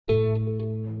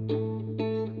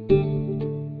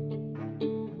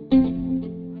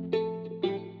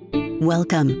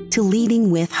Welcome to Leading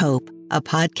with Hope, a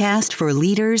podcast for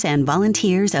leaders and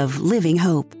volunteers of Living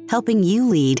Hope, helping you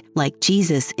lead like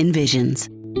Jesus envisions.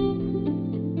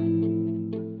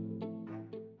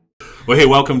 Well, hey,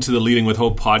 welcome to the Leading with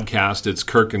Hope podcast. It's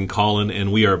Kirk and Colin,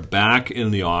 and we are back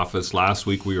in the office. Last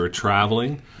week we were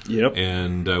traveling,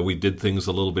 and we did things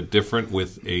a little bit different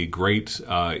with a great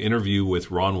interview with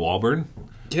Ron Walburn.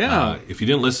 Yeah. If you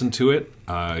didn't listen to it,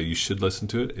 you should listen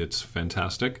to it. It's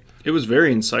fantastic. It was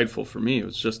very insightful for me.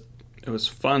 It was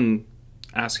fun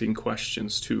asking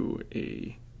questions to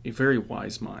a very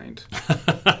wise mind.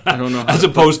 I don't know. As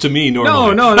opposed to me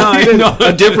normally. No, I didn't.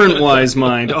 A different wise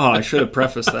mind. Oh, I should have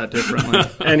prefaced that differently.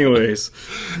 Anyways.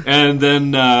 And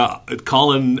then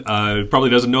Colin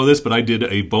probably doesn't know this, but I did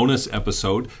a bonus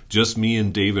episode, just me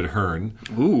and David Hearn,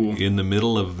 in the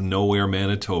middle of nowhere,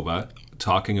 Manitoba,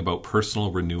 talking about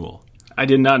personal renewal. I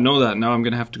did not know that. Now I'm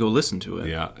going to have to go listen to it.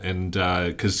 Yeah, and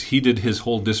because he did his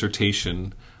whole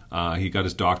dissertation, he got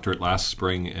his doctorate last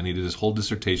spring, and he did his whole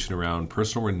dissertation around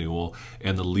personal renewal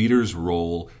and the leader's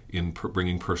role in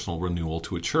bringing personal renewal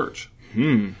to a church.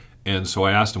 And so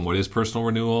I asked him, what is personal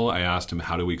renewal? I asked him,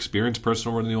 how do we experience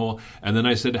personal renewal? And then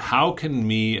I said, how can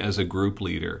me as a group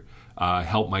leader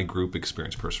help my group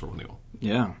experience personal renewal?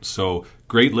 Yeah. So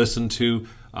great listen to,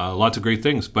 lots of great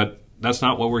things, but that's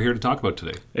not what we're here to talk about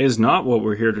today. It is not what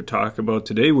we're here to talk about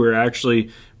today.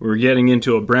 We're getting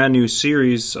into a brand new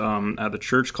series at the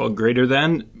church called Greater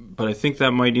Than, but I think that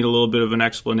might need a little bit of an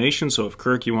explanation. So if,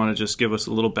 Kirk, you want to just give us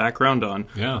a little background on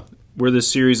where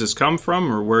this series has come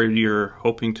from or where you're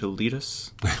hoping to lead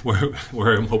us?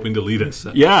 where I'm hoping to lead us.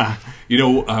 Yeah. You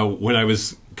know, when I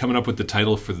was coming up with the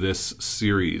title for this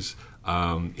series,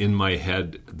 in my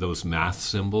head, those math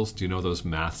symbols, do you know those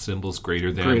math symbols?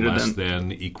 Greater than, less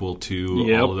than, equal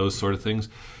to, all of those sort of things.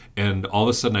 And all of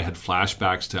a sudden I had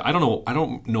flashbacks to, I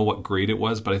don't know what grade it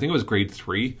was, but I think it was grade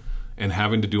 3, and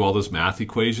having to do all those math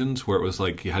equations where it was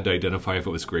like you had to identify if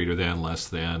it was greater than, less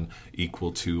than,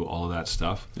 equal to, all of that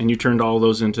stuff. And you turned all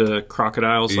those into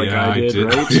crocodiles like I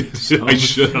did, right? So. I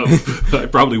should have. I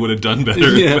probably would have done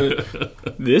better. Yeah.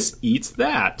 This eats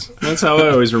that. That's how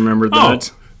I always remembered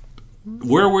that.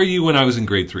 Where were you when I was in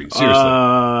grade 3? Seriously.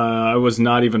 I was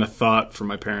not even a thought for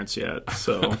my parents yet,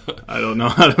 so I don't know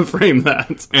how to frame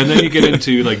that. And then you get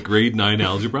into like grade 9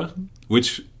 algebra,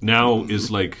 which now is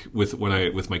like with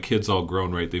my kids all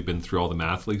grown, right? They've been through all the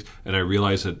math leagues, and I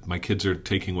realize that my kids are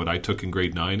taking what I took in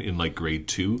grade 9 in like grade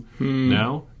 2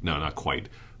 now. No, not quite.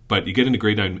 But you get into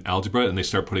grade 9 algebra, and they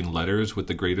start putting letters with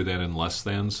the greater than and less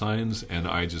than signs, and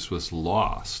I just was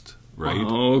lost. Right?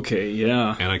 Okay,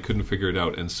 yeah. And I couldn't figure it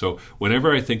out. And so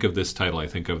whenever I think of this title, I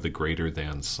think of the greater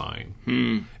than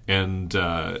sign. And,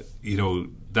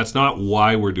 that's not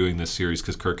why we're doing this series,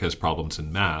 because Kirk has problems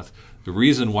in math. The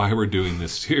reason why we're doing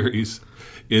this series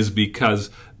is because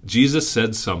Jesus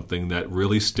said something that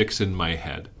really sticks in my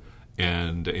head.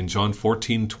 And in John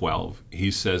 14:12, he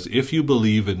says, if you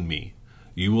believe in me,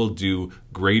 you will do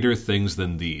greater things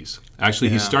than these. Actually,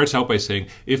 he starts out by saying,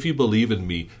 if you believe in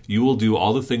me, you will do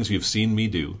all the things you've seen me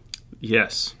do.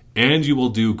 Yes. And you will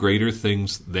do greater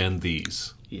things than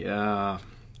these. Yeah.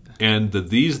 And the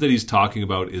these that he's talking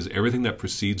about is everything that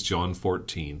precedes John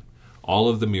 14. All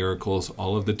of the miracles,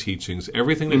 all of the teachings,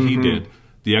 everything that he did.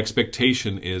 The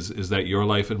expectation is that your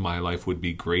life and my life would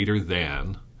be greater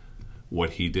than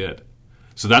what he did.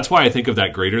 So that's why I think of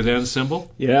that greater than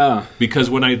symbol. Yeah. Because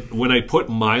when I put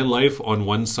my life on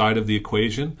one side of the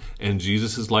equation and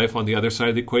Jesus' life on the other side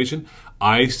of the equation,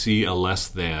 I see a less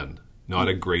than, not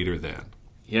a greater than.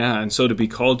 Yeah, and so to be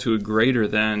called to a greater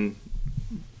than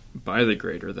by the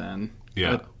greater than.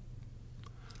 Yeah.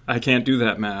 I can't do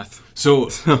that math. So,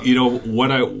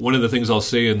 one of the things I'll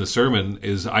say in the sermon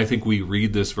is I think we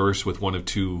read this verse with one of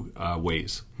two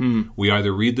ways. We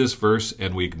either read this verse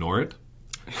and we ignore it.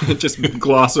 Just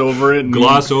gloss over it.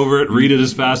 Read it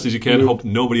as fast as you can, hope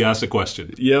nobody asks a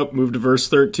question. Yep, move to verse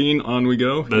 13, on we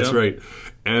go. That's right.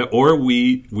 Or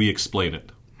we explain it.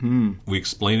 We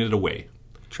explain it away.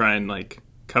 Try and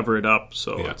cover it up,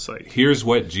 so it's here's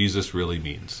what Jesus really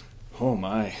means. Oh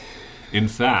my. In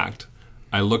fact,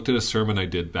 I looked at a sermon I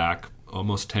did back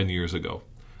almost 10 years ago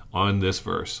on this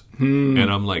verse, and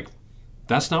I'm like,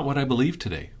 that's not what I believe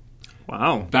today.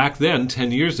 Wow. Back then,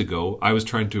 10 years ago, I was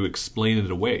trying to explain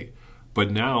it away. But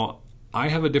now, I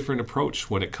have a different approach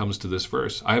when it comes to this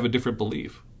verse. I have a different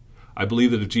belief. I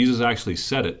believe that if Jesus actually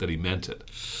said it, that he meant it.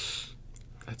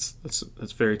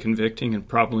 That's very convicting and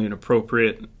probably an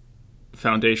appropriate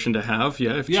foundation to have.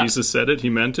 Yeah, if Jesus said it, he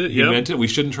meant it. He meant it. We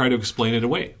shouldn't try to explain it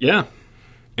away. Yeah.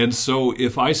 And so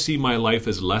if I see my life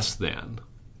as less than,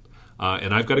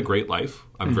 and I've got a great life.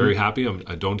 I'm very happy.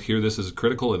 I don't hear this as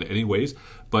critical in any ways.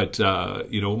 But,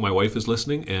 my wife is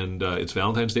listening, and it's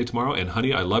Valentine's Day tomorrow, and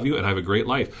honey, I love you, and I have a great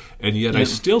life. And yet I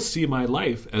still see my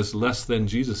life as less than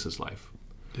Jesus' life.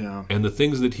 Yeah. And the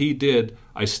things that he did,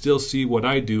 I still see what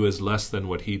I do as less than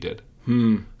what he did.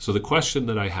 So the question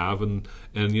that I have, and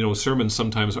sermons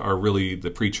sometimes are really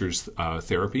the preacher's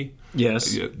therapy.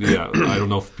 Yes. Yeah. I don't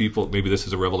know if maybe this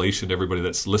is a revelation to everybody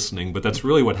that's listening, but that's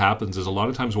really what happens is a lot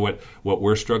of times what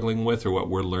we're struggling with or what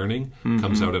we're learning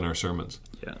comes out in our sermons.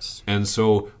 Yes. And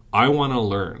so I want to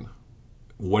learn,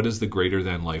 what does the greater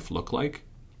than life look like?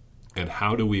 And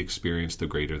how do we experience the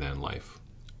greater than life?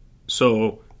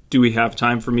 So do we have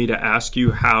time for me to ask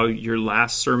you how your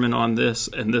last sermon on this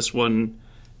and this one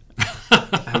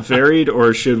have varied,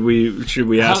 or should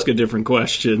we ask a different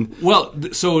question? Well,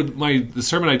 so the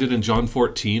sermon I did in John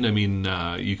 14, I mean,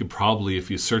 you could probably, if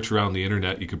you search around the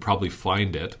internet, you could probably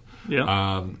find it.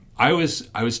 Yeah. I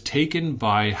was taken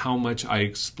by how much I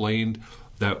explained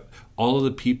that all of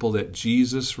the people that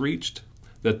Jesus reached,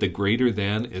 that the greater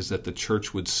than is that the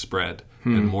church would spread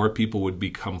and more people would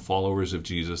become followers of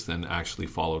Jesus than actually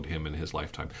followed him in his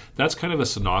lifetime. That's kind of a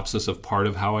synopsis of part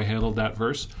of how I handled that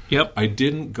verse. Yep. I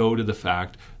didn't go to the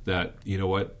fact that,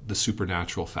 the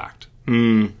supernatural fact.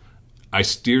 I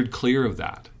steered clear of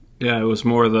that. Yeah, it was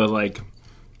more the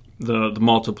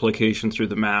multiplication through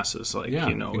the masses.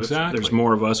 Exactly. If there's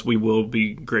more of us, we will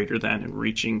be greater than in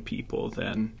reaching people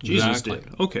than Jesus did.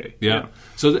 Okay. Yeah.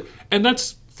 So, and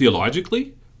that's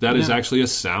theologically, that is actually a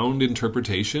sound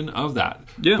interpretation of that.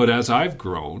 Yeah. But as I've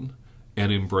grown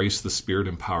and embraced the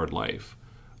Spirit-empowered life,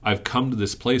 I've come to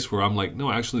this place where I'm like,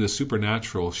 no, actually the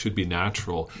supernatural should be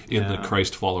natural in the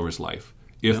Christ follower's life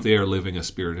if they are living a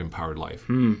Spirit-empowered life.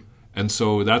 And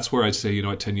so that's where I'd say,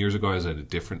 10 years ago I was at a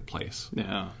different place.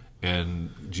 Yeah. And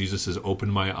Jesus has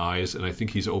opened my eyes, and I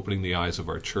think he's opening the eyes of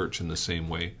our church in the same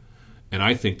way. And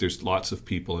I think there's lots of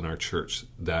people in our church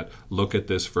that look at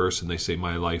this verse and they say,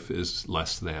 my life is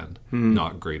less than,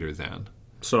 not greater than.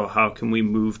 So how can we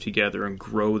move together and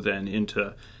grow then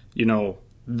into,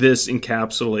 this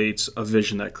encapsulates a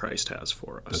vision that Christ has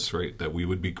for us? That's right, that we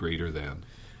would be greater than.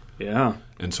 Yeah.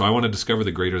 And so I want to discover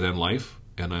the greater than life,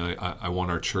 and I want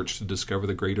our church to discover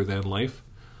the greater than life.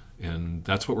 And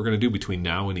that's what we're going to do between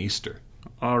now and Easter.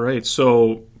 All right.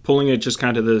 So pulling it just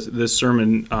kind of this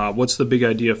sermon, what's the big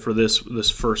idea for this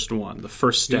first one? The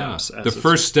first steps. Yeah. The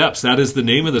first steps. That is the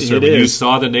name of the sermon. You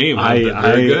saw the name.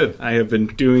 Very good. I have been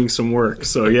doing some work.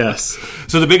 So yes.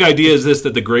 So the big idea is this: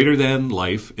 that the greater than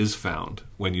life is found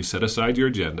when you set aside your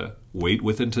agenda, wait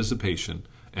with anticipation,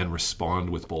 and respond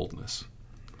with boldness.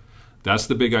 That's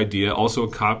the big idea. Also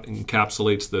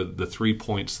encapsulates the 3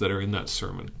 points that are in that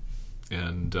sermon.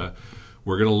 And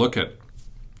we're going to look at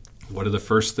what are the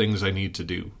first things I need to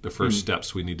do, the first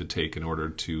steps we need to take in order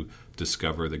to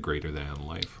discover the greater than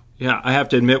life. Yeah, I have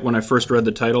to admit, when I first read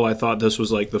the title, I thought this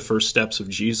was like the first steps of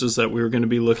Jesus that we were going to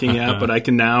be looking at, but I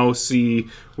can now see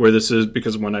where this is,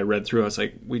 because when I read through, I was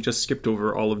like, we just skipped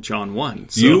over all of John 1.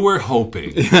 So. You were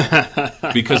hoping,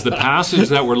 because the passage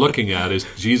that we're looking at is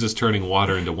Jesus turning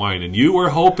water into wine, and you were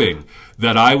hoping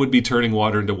that I would be turning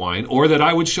water into wine, or that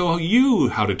I would show you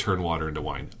how to turn water into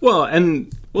wine.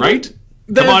 Right?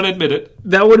 Come on, admit it.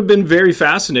 That would have been very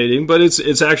fascinating, but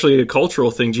it's actually a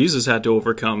cultural thing Jesus had to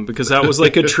overcome, because that was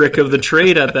like a trick of the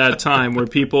trade at that time, where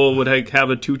people would have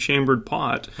a 2-chambered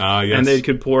pot, and they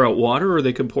could pour out water or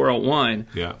they could pour out wine.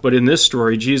 Yeah. But in this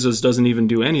story, Jesus doesn't even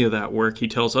do any of that work. He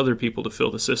tells other people to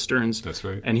fill the cisterns. That's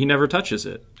right. And he never touches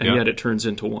it, and yet it turns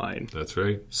into wine. That's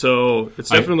right. So it's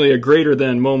definitely a greater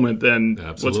than moment than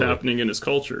what's happening in his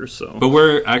culture. So, but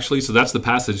we're actually, so that's the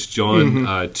passage,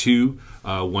 John 2,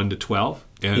 1 to 12.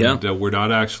 And we're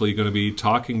not actually going to be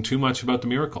talking too much about the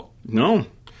miracle. No.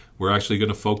 We're actually going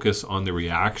to focus on the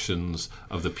reactions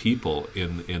of the people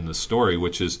in the story,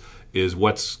 which is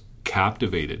what's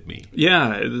captivated me.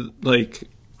 Yeah,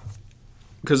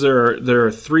 because there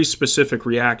are 3 specific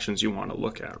reactions you want to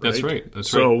look at, right? That's right.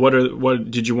 That's so right. what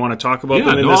did you want to talk about?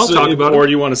 Yeah, I'll talk about it. Or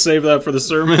do you want to save that for the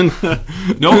sermon?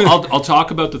 No, I'll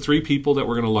talk about the 3 people that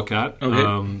we're going to look at.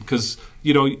 Okay. Because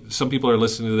some people are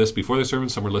listening to this before the sermon,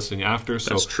 some are listening after.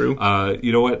 So, that's true.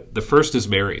 You know what? The first is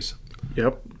Mary's.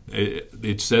 Yep.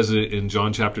 It says in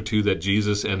John chapter 2 that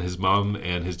Jesus and his mom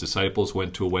and his disciples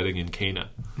went to a wedding in Cana.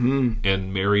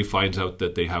 And Mary finds out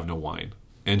that they have no wine.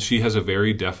 And she has a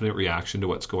very definite reaction to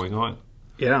what's going on.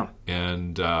 Yeah.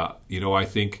 And, I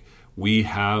think we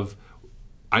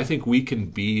can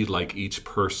be like each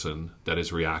person that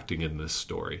is reacting in this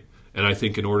story. And I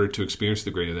think in order to experience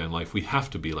the greater than life, we have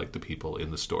to be like the people in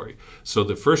the story. So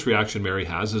the first reaction Mary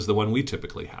has is the one we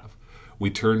typically have. We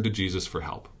turn to Jesus for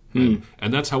help. And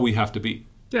that's how we have to be.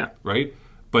 Yeah. Right?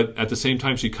 But at the same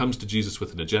time, she comes to Jesus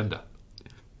with an agenda.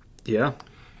 Yeah.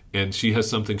 And she has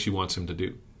something she wants him to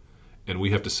do. And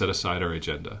we have to set aside our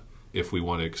agenda if we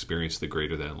want to experience the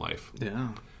greater than life. Yeah.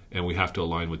 And we have to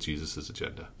align with Jesus'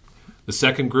 agenda. The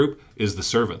second group is the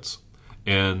servants.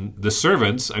 And the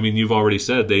servants, I mean, you've already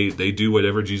said they do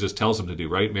whatever Jesus tells them to do,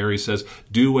 right? Mary says,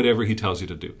 do whatever he tells you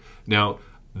to do. Now,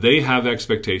 they have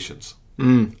expectations.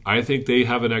 I think they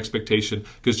have an expectation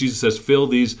because Jesus says, fill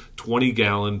these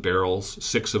 20-gallon barrels,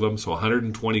 6 of them, so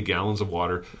 120 gallons of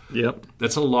water. Yep.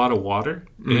 That's a lot of water,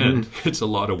 and it's a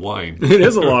lot of wine. It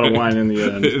is a lot of wine in the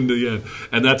end. In the end.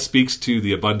 And that speaks to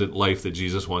the abundant life that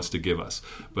Jesus wants to give us.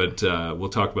 But we'll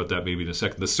talk about that maybe in a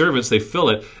second. The servants, they fill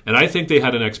it, and I think they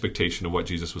had an expectation of what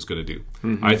Jesus was going to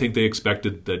do. I think they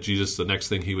expected that Jesus, the next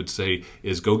thing he would say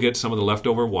is, go get some of the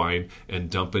leftover wine and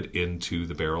dump it into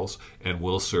the barrels, and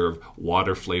we'll serve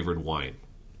water-flavored wine.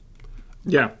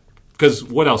 Yeah. Because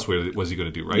what else was he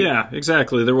going to do, right? Yeah,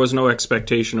 exactly. There was no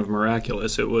expectation of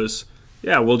miraculous. It was,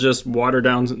 yeah, we'll just water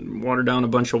down a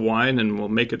bunch of wine and we'll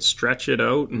make it stretch it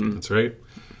out. And that's right.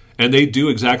 And they do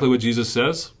exactly what Jesus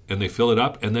says, and they fill it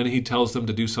up, and then he tells them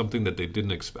to do something that they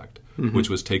didn't expect, which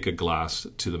was take a glass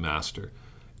to the master.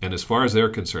 And as far as they're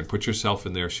concerned, put yourself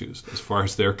in their shoes. As far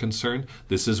as they're concerned,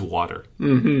 this is water.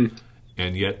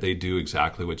 And yet they do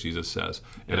exactly what Jesus says.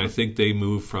 And I think they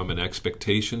move from an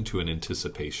expectation to an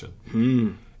anticipation.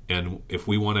 And if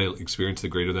we want to experience the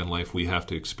greater than life, we have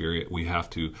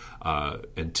to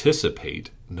anticipate,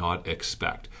 not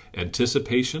expect.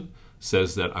 Anticipation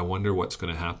says that I wonder what's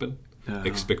going to happen.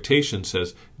 Expectation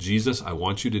says, Jesus, I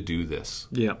want you to do this.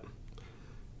 Yep.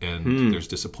 And there's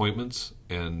disappointments,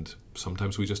 and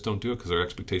sometimes we just don't do it because our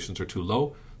expectations are too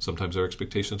low. Sometimes our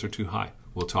expectations are too high.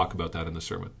 We'll talk about that in the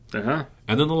sermon. And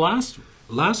then the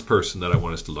last person that I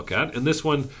want us to look at, and this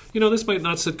one, this might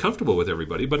not sit comfortable with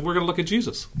everybody, but we're going to look at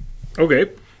Jesus.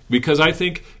 Okay. Because I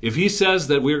think if he says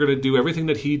that we're going to do everything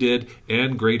that he did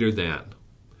and greater than,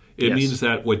 it means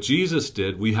that what Jesus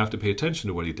did, we have to pay attention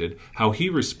to what he did, how he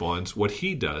responds, what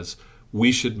he does,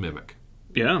 we should mimic.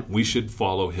 Yeah. We should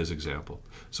follow his example.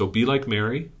 So be like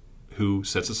Mary, who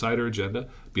sets aside her agenda.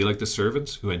 Be like the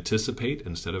servants, who anticipate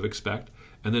instead of expect.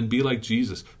 And then be like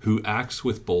Jesus, who acts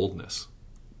with boldness.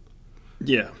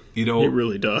 Yeah, he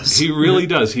really does. He really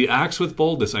does. He acts with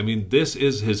boldness. I mean, this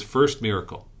is his first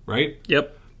miracle, right?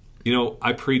 Yep.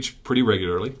 I preach pretty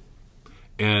regularly,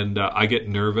 and I get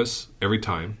nervous every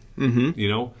time.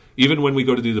 Even when we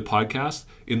go to do the podcast,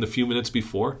 in the few minutes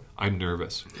before, I'm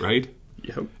nervous, right?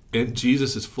 Yep. And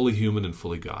Jesus is fully human and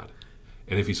fully God.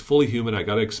 And if he's fully human, I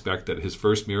got to expect that his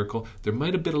first miracle, there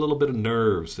might have been a little bit of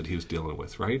nerves that he was dealing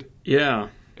with, right? Yeah.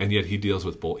 And yet he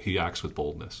acts with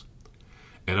boldness.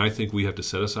 And I think we have to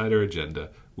set aside our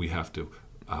agenda. We have to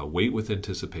wait with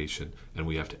anticipation, and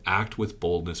we have to act with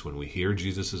boldness when we hear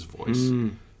Jesus' voice.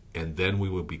 And then we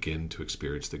will begin to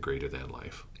experience the greater than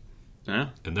life. Yeah.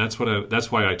 And that's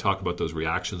why I talk about those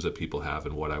reactions that people have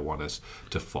and what I want us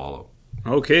to follow.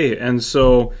 Okay, and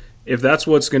so if that's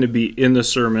what's going to be in the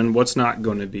sermon, what's not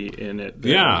going to be in it?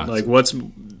 Then? Yeah. Like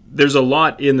there's a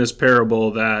lot in this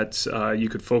parable that you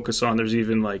could focus on. There's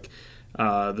even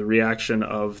the reaction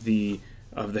of the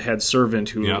head servant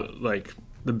who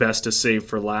the best is saved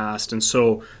for last. And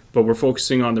so, but we're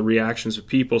focusing on the reactions of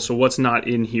people. So what's not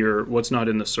in here? What's not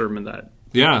in the sermon that?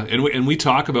 Yeah, and we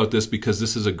talk about this because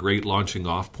this is a great launching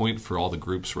off point for all the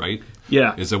groups, right?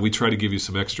 Yeah. Is that we try to give you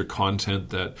some extra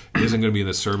content that isn't going to be in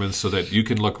the sermon so that you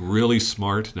can look really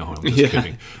smart. No, I'm just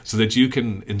kidding. So that you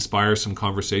can inspire some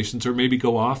conversations or maybe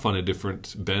go off on a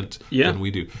different bent than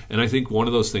we do. And I think one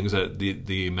of those things that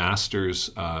the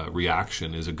master's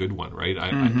reaction is a good one, right?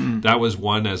 That was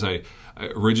one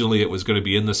originally it was going to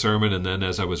be in the sermon, and then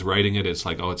as I was writing it, it's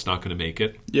like, oh, it's not going to make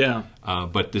it. Yeah.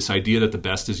 But this idea that the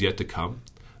best is yet to come,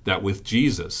 that with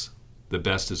Jesus, the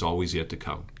best is always yet to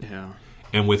come. Yeah.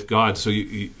 And with God, so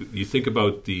you think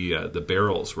about the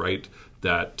barrels, right,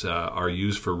 that are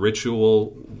used for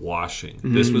ritual washing.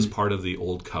 This was part of the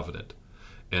Old Covenant.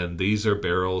 And these are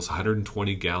barrels,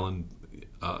 120-gallon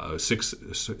six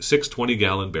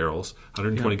 20-gallon barrels,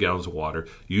 120 gallons of water,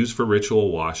 used for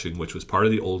ritual washing, which was part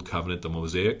of the Old Covenant, the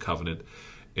Mosaic Covenant.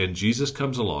 And Jesus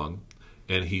comes along,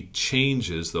 and he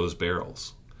changes those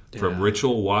barrels from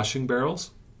ritual washing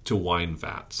barrels to wine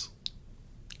vats.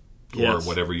 Or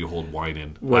whatever you hold wine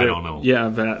in. I don't know. Yeah,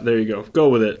 vat. There you go. Go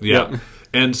with it. Yeah. Yep.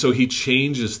 And so he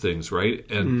changes things, right?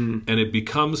 And it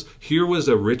becomes, here was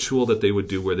a ritual that they would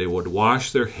do where they would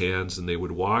wash their hands and they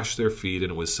would wash their feet,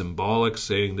 and it was symbolic,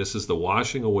 saying, this is the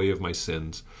washing away of my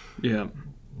sins. Yeah.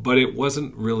 But it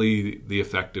wasn't really the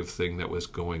effective thing that was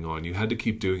going on. You had to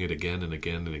keep doing it again and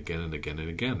again and again and again and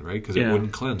again, right? Because it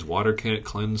wouldn't cleanse. Water can't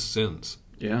cleanse sins.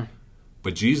 Yeah.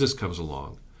 But Jesus comes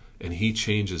along, and he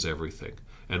changes everything.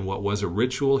 And what was a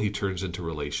ritual, he turns into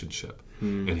relationship.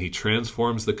 And he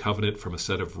transforms the covenant from a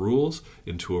set of rules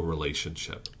into a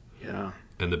relationship. Yeah.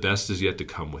 And the best is yet to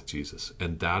come with Jesus.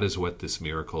 And that is what this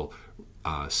miracle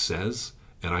says.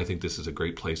 And I think this is a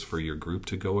great place for your group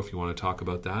to go if you want to talk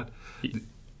about that.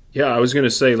 Yeah, I was going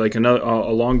to say, like,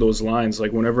 along those lines,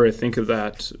 like, whenever I think of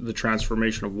that, the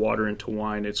transformation of water into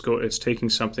wine, it's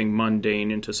taking something mundane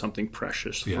into something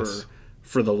precious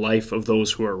for the life of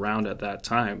those who are around at that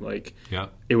time. Like,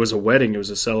 it was a wedding, it was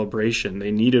a celebration.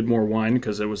 They needed more wine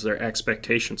because it was their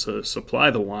expectation to supply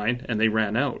the wine, and they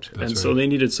ran out. So they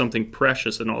needed something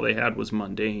precious, and all they had was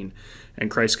mundane.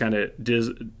 And Christ kind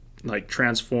of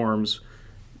transforms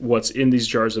what's in these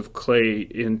jars of clay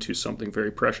into something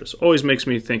very precious. Always makes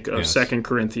me think of 2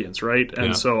 Corinthians, right?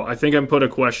 And so I think I'm put a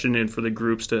question in for the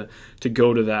groups to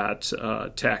go to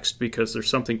that text, because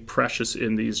there's something precious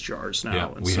in these jars now.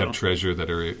 Yeah, and we have treasure that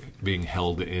are being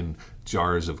held in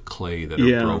jars of clay that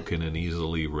are broken and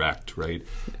easily wrecked, right?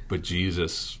 But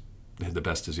Jesus, the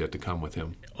best is yet to come with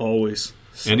him. Always.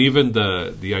 And even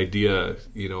the idea,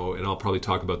 and I'll probably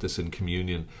talk about this in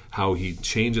communion, how he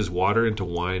changes water into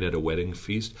wine at a wedding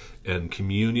feast, and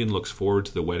communion looks forward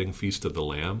to the wedding feast of the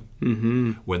Lamb,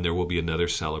 when there will be another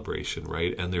celebration,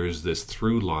 right? And there is this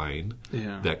through line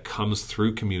that comes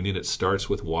through communion. It starts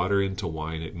with water into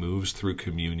wine. It moves through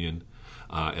communion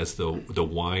as the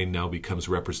wine now becomes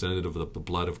representative of the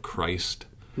blood of Christ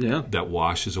that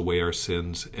washes away our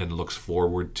sins and looks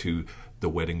forward to the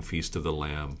wedding feast of the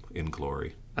Lamb in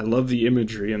glory. I love the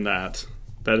imagery in that.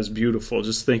 That is beautiful.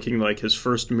 Just thinking like his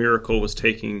first miracle was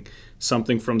taking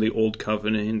something from the old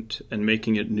covenant and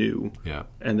making it new. Yeah.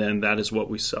 And then that is what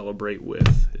we celebrate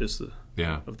with, is the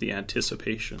of the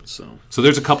anticipation. So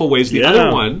there's a couple ways. The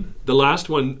other one, the last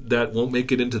one that won't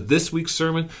make it into this week's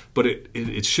sermon, but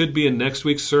it should be in next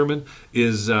week's sermon,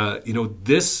 is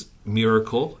this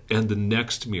miracle and the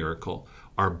next miracle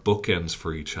are bookends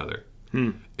for each other.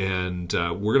 And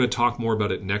we're going to talk more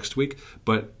about it next week,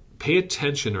 but pay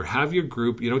attention, or have your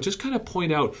group, just kind of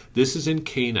point out this is in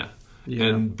Cana.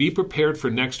 And be prepared for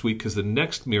next week, because the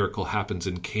next miracle happens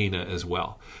in Cana as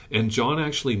well. And John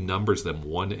actually numbers them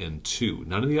 1 and 2.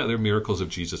 None of the other miracles of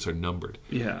Jesus are numbered.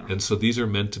 Yeah. And so these are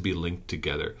meant to be linked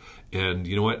together. And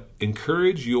you know what?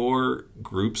 Encourage your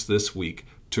groups this week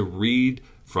to read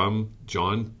from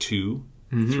John 2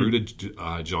 through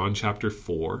to John chapter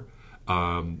 4.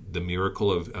 The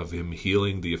miracle of him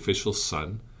healing the official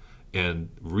son, and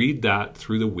read that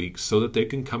through the week so that they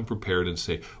can come prepared and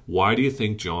say, why do you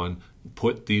think John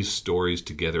put these stories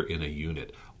together in a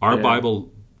unit? Our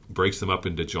Bible breaks them up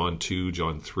into John 2,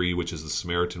 John 3, which is the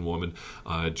Samaritan woman.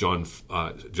 John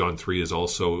 3 is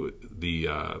also the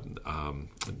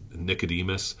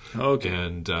Nicodemus. Okay.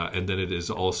 And then it is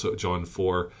also John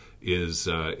 4 is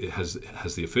it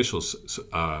has the official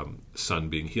son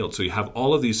being healed. So you have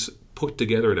all of these put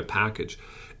together in a package,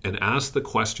 and ask the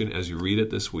question as you read it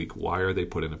this week, why are they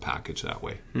put in a package that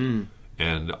way?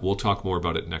 And we'll talk more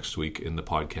about it next week in the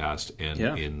podcast and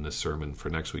in the sermon for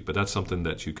next week. But that's something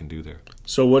that you can do there.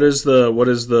 So what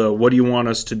do you want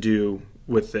us to do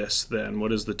with this then?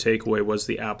 What is the takeaway? What's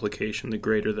the application, the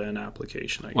greater than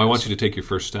application, I guess? Well, I want you to take your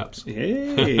first steps.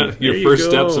 Hey, your first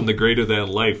steps in the greater than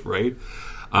life, right?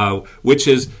 Which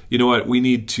is, we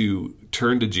need to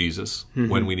turn to Jesus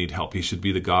when we need help. He should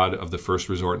be the God of the first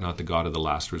resort, not the God of the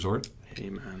last resort.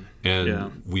 Amen.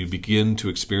 And we begin to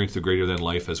experience the greater than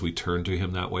life as we turn to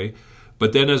him that way.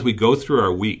 But then as we go through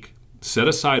our week, set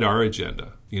aside our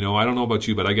agenda. I don't know about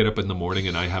you, but I get up in the morning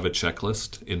and I have a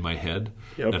checklist in my head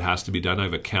that has to be done. I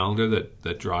have a calendar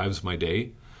that drives my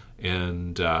day.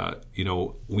 And,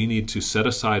 we need to set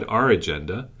aside our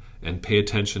agenda and pay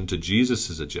attention to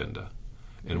Jesus's agenda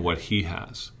and what he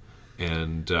has.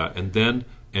 And then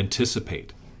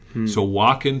anticipate. So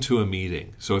walk into a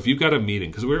meeting. So if you've got a meeting,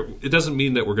 because it doesn't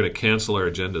mean that we're going to cancel our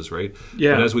agendas, right?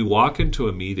 Yeah. But as we walk into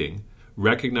a meeting,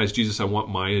 recognize, Jesus, I want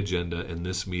my agenda and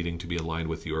this meeting to be aligned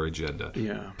with your agenda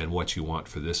and what you want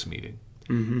for this meeting.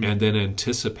 And then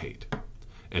anticipate.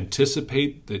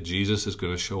 Anticipate that Jesus is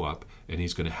going to show up and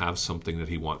he's going to have something that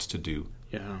he wants to do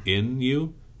in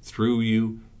you, through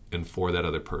you, and for that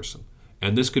other person.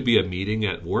 And this could be a meeting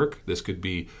at work. This could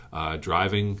be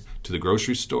driving to the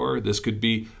grocery store. This could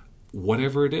be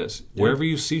whatever it is. Wherever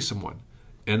you see someone,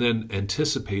 And then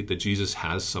anticipate that Jesus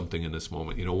has something in this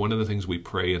moment. You know, one of the things we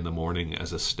pray in the morning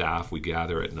as a staff, we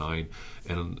gather at 9,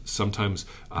 and sometimes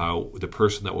the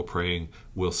person that we're praying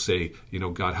will say, you know,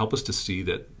 God, help us to see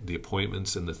that the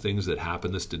appointments and the things that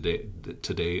happen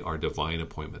today are divine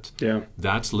appointments. Yeah.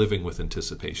 That's living with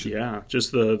anticipation. Yeah,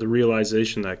 just the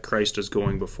realization that Christ is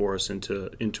going before us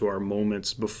into our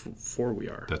moments before we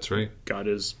are. That's right. God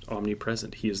is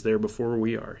omnipresent. He is there before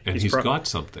we are. And he's got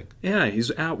something. Yeah, he's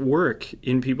at work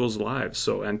in people's lives.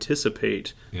 So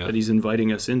anticipate that he's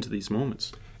inviting us into these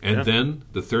moments. And then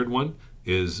the third one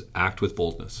is act with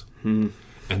boldness. And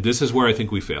this is where I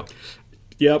think we fail.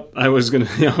 Yep, I would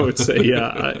say,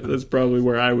 that's probably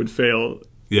where I would fail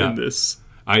in this.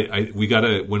 We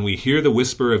gotta, when we hear the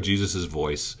whisper of Jesus'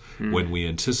 voice, when we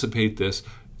anticipate this,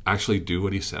 actually do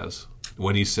what he says.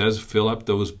 When he says, fill up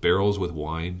those barrels with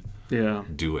wine,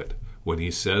 do it. When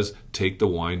he says, take the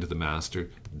wine to the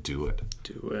master, do it.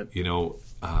 Do it. You know,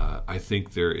 I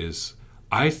think that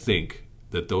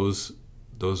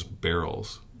those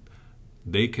barrels,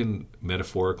 they can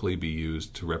metaphorically be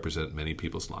used to represent many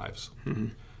people's lives.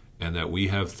 And that we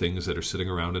have things that are sitting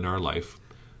around in our life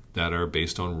that are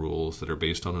based on rules, that are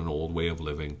based on an old way of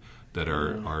living, that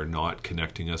are not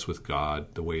connecting us with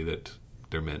God the way that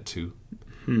they're meant to,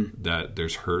 that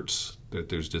there's hurts, that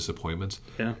there's disappointments.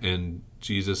 And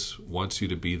Jesus wants you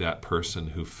to be that person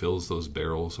who fills those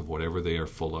barrels of whatever they are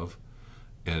full of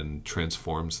and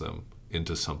transforms them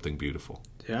into something beautiful.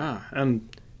 Yeah,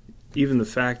 and even the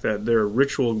fact that there are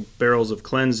ritual barrels of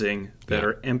cleansing that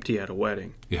are empty at a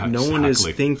wedding. No one is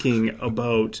thinking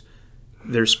about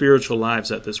their spiritual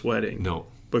lives at this wedding. No.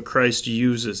 But Christ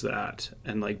uses that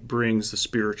and brings the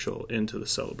spiritual into the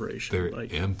celebration. They're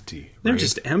empty. They're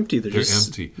just empty. They're just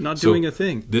empty. Not doing a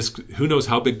thing. Who knows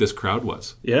how big this crowd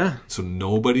was? Yeah. So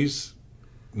nobody's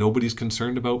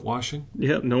concerned about washing?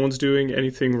 Yeah, no one's doing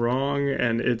anything wrong,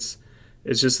 and it's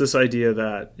just this idea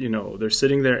that, they're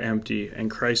sitting there empty and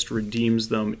Christ redeems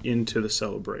them into the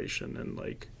celebration and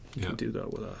can do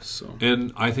that with us. So.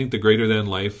 And I think the greater than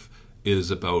life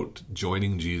is about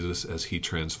joining Jesus as he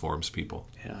transforms people.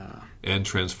 Yeah. And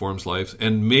transforms lives.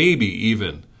 And maybe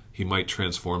even he might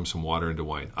transform some water into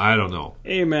wine. I don't know.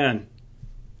 Amen.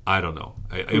 I don't know.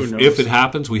 If it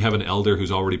happens, we have an elder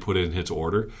who's already put it in his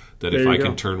order that if I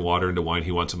can turn water into wine,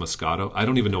 he wants a Moscato. I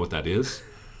don't even know what that is.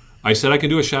 I said I can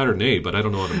do a Chardonnay, but I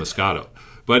don't know what a Moscato.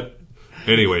 But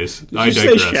anyways, I digress.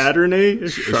 Did you say Chardonnay?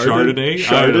 Chardonnay?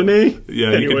 Chardonnay? Yeah,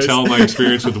 anyways. You can tell my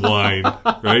experience with wine,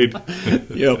 right?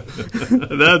 Yep.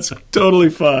 That's totally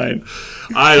fine.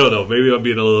 I don't know. Maybe I'm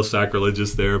being a little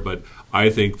sacrilegious there, but I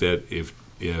think that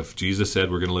if Jesus said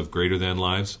we're going to live greater than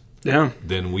lives,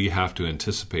 then we have to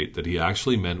anticipate that he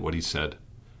actually meant what he said.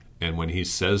 And when he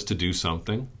says to do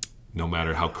something, no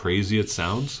matter how crazy it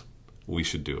sounds, we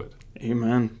should do it.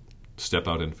 Amen. Step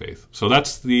out in faith. So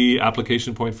that's the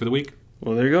application point for the week.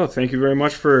 Well, there you go. Thank you very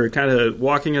much for kind of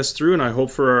walking us through, and I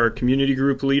hope for our community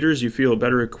group leaders, you feel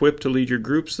better equipped to lead your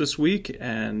groups this week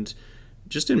and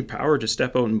just empowered to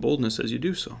step out in boldness as you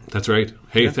do so. That's right.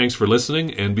 Hey, thanks for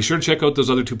listening, and be sure to check out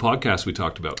those other 2 podcasts we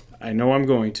talked about. I know I'm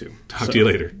going to. Talk to you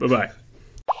later. Bye-bye.